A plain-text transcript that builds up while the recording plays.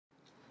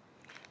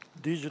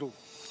Digital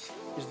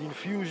is the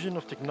infusion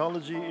of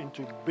technology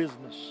into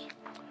business.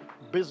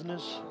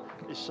 Business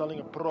is selling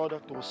a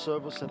product or a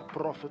service at a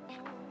profit.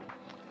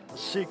 A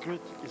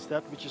secret is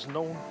that which is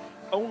known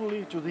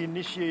only to the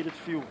initiated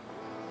few.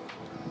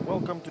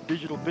 Welcome to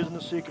Digital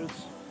Business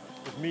Secrets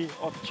with me,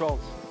 Arthur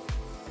Charles.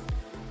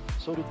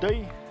 So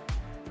today,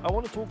 I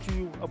want to talk to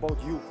you about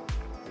you.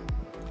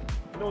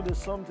 You know, there's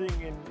something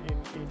in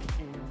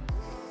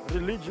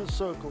religious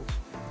circles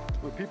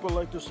where people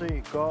like to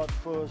say God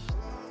first,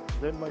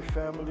 then my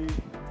family,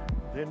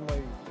 then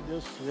my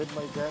this, then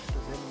my that,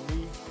 then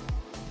me.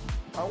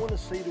 I want to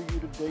say to you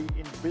today,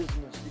 in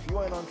business, if you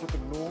are an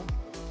entrepreneur,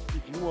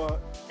 if you are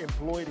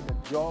employed in a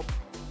job,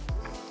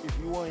 if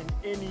you are in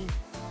any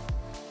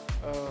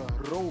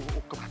role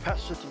or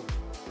capacity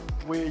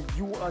where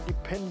you are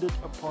dependent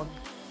upon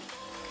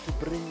to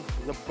bring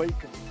the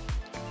bacon,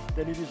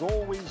 then it is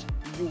always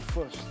you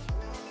first.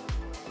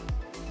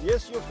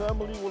 Yes, your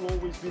family will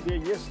always be there.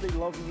 Yes, they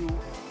love you.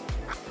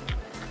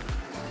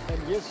 And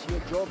yes,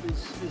 your job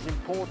is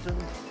important.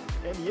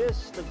 And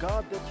yes, the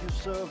God that you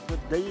serve, the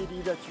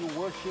deity that you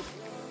worship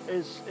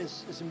is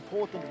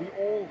important. We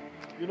all,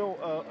 you know,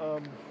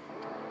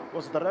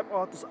 was the rap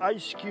artist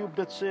Ice Cube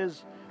that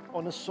says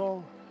on a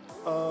song,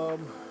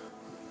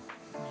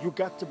 you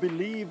got to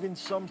believe in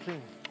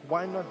something.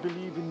 Why not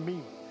believe in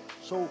me?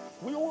 So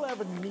we all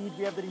have a need.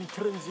 We have an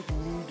intrinsic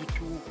need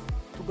to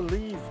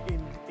believe in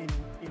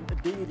a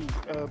deity.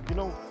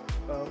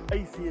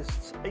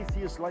 Atheists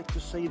like to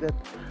say that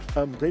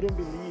they don't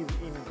believe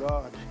in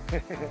God.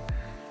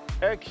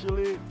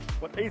 Actually,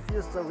 what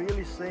atheists are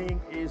really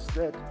saying is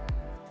that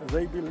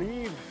they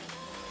believe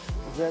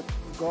that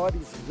God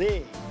is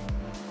there,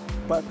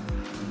 but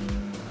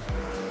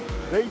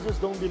they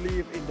just don't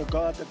believe in the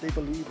God that they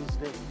believe is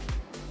there.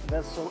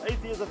 That's so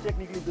atheists are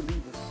technically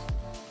believers.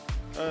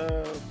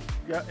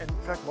 In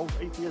fact, most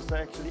atheists are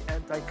actually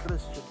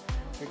anti-Christian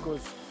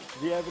because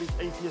the average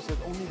atheist has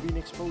only been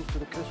exposed to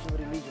the Christian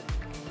religion.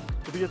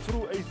 To be a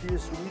true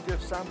atheist, you need to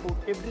have sampled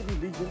every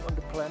religion on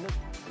the planet,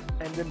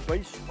 and then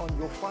based on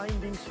your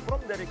findings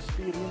from that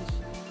experience,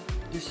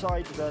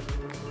 decide that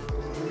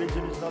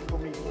religion is not for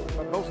me.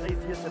 But most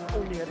atheists have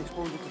only had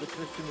exposure to the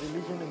Christian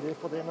religion, and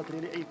therefore they're not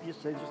really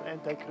atheists, they're just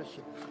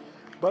anti-Christian.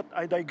 But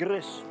I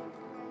digress.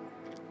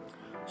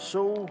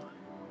 So,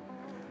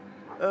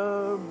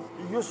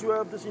 yes, you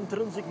have this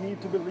intrinsic need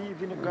to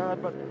believe in a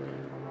God, but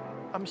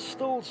I'm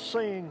still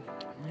saying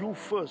you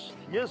first.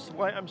 Yes,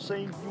 why I'm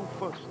saying you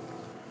first.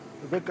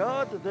 The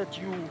God that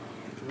you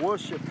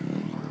worship,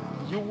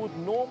 you would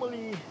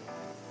normally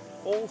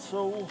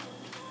also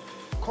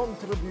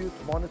contribute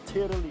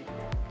monetarily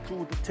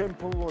to the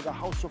temple or the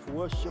house of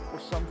worship or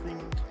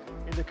something.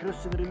 In the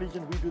Christian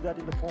religion, we do that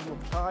in the form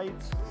of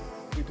tithes.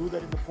 We do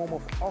that in the form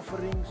of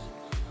offerings.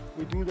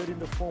 We do that in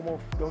the form of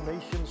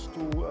donations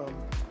to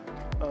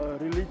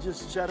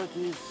religious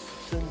charities,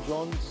 St.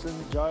 John,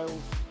 St.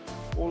 Giles,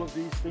 all of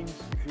these things.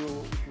 If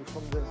you're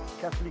from the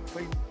Catholic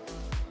faith,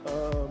 I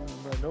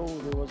know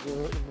there was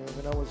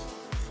when I was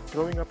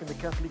growing up in the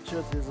Catholic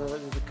Church, there's a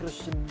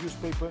Christian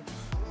newspaper.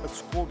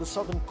 It's called the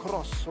Southern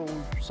Cross. So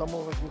some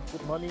of us would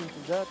put money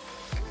into that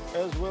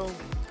as well.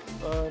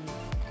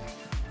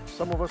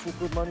 Some of us will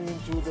put money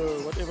into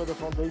the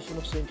foundation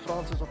of St.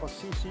 Francis of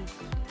Assisi,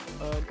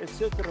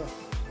 etc.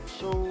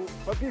 So,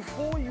 but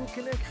before you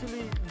can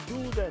actually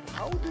do that,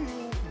 how do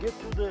you get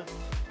to the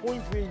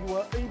point where you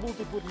are able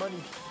to put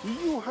money?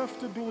 You have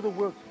to do the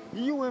work.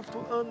 You have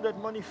to earn that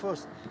money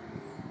first.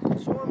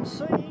 So I'm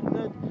saying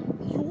that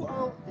you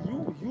are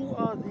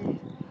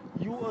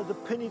the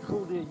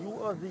pinnacle there. You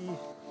are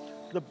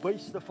the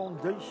base, the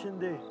foundation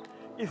there.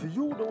 If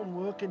you don't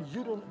work and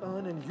you don't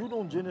earn and you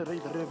don't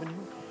generate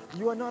revenue,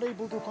 you are not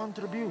able to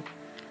contribute.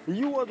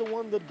 You are the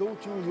one that go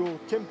to your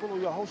temple or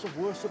your house of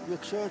worship, your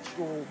church,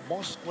 your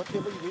mosque,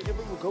 wherever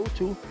you go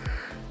to,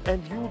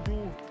 and you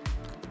do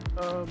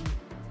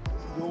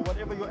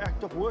whatever your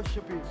act of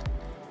worship is.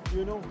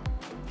 You know,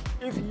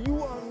 if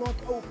you are not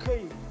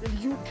okay, then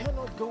you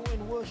cannot go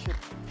and worship.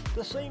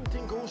 The same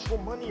thing goes for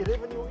money,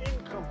 revenue,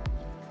 income.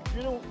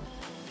 You know,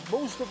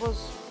 most of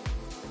us,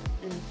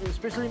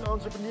 especially in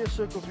entrepreneur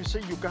circles, we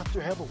say you got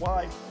to have a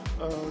why.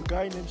 A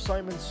guy named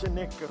Simon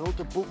Sinek wrote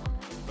a book,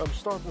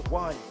 Start With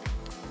Why.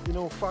 You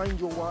know, find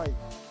your why.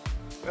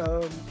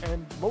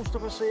 And most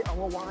of us say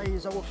our why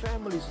is our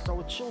families, it's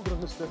our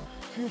children, it's the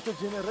future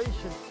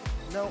generation.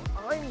 Now,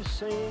 I'm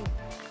saying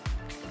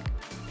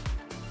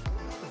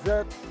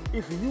that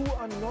if you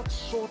are not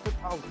sorted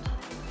out,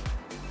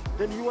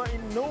 then you are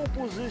in no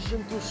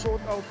position to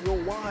sort out your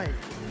why.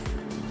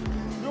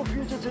 Your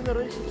future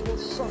generations will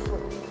suffer.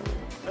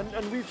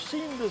 And we've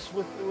seen this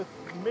with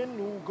men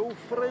who go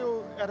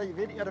frail at a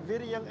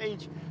very young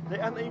age.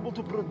 They're unable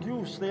to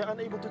produce, they're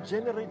unable to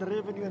generate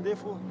revenue, and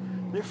therefore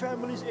their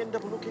families end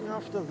up looking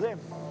after them.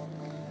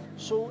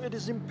 So it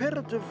is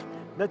imperative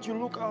that you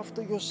look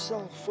after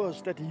yourself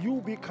first, that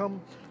you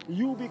become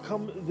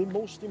the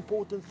most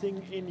important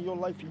thing in your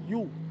life,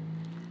 you.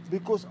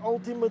 Because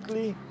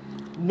ultimately,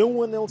 no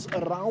one else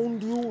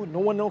around you, no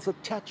one else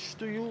attached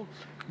to you,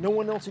 no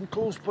one else in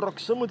close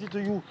proximity to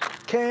you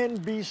can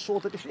be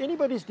sorted. If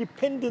anybody is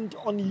dependent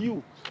on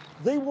you,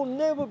 they will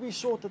never be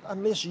sorted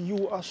unless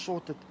you are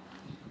sorted.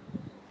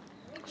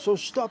 So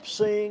stop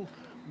saying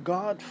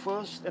God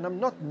first. And I'm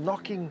not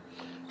knocking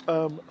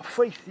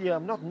faith here.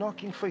 I'm not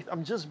knocking faith.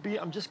 I'm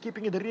just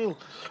keeping it real.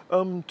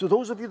 To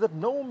those of you that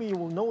know me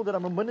will know that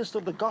I'm a minister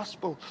of the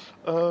gospel.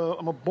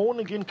 I'm a born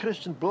again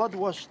Christian, blood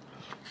washed,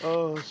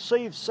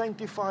 saved,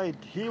 sanctified,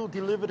 healed,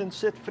 delivered, and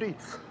set free.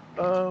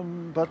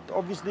 But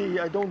obviously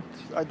I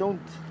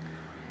don't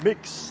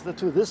mix the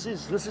two. This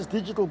is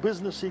digital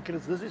business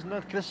secrets. This is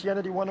not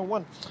Christianity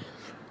 101.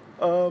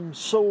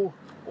 So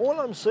all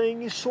I'm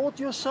saying is sort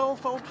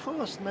yourself out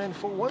first, man.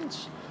 For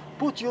once,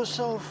 put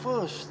yourself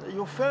first.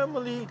 Your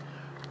family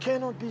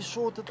cannot be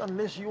sorted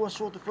unless you are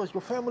sorted first.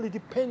 Your family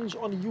depends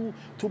on you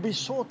to be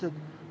sorted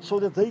so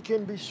that they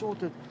can be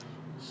sorted.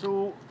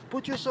 So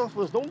put yourself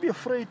first. Don't be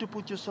afraid to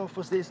put yourself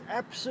first. There's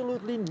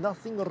absolutely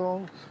nothing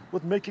wrong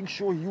with making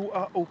sure you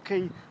are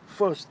okay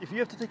first. If you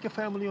have to take your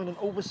family on an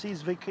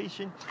overseas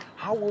vacation,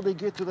 how will they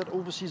get to that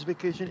overseas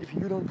vacation if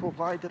you don't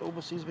provide that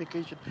overseas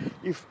vacation?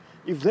 If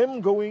them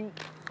going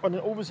on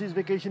an overseas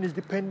vacation is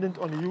dependent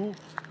on you,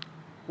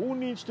 who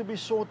needs to be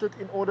sorted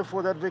in order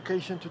for that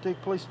vacation to take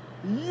place?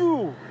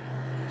 You.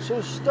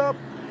 So stop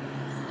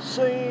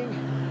saying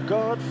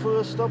God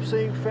first, stop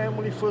saying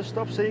family first,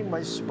 stop saying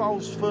my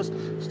spouse first,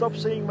 stop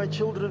saying my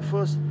children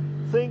first.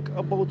 Think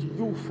about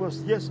you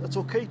first. Yes, it's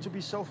okay to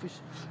be selfish,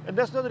 and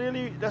that's not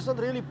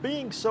really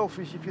being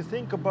selfish if you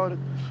think about it.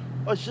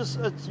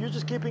 You're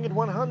just keeping it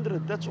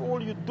 100. That's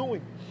all you're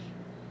doing.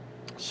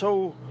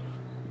 So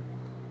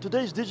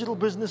today's digital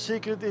business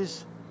secret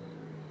is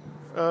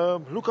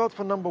look out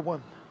for number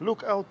one.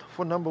 Look out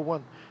for number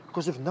one,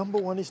 because if number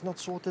one is not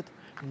sorted,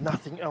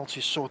 nothing else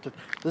is sorted.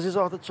 This is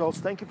Arthur Charles.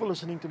 Thank you for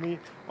listening to me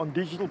on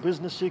Digital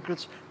Business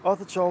Secrets.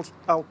 Arthur Charles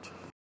out.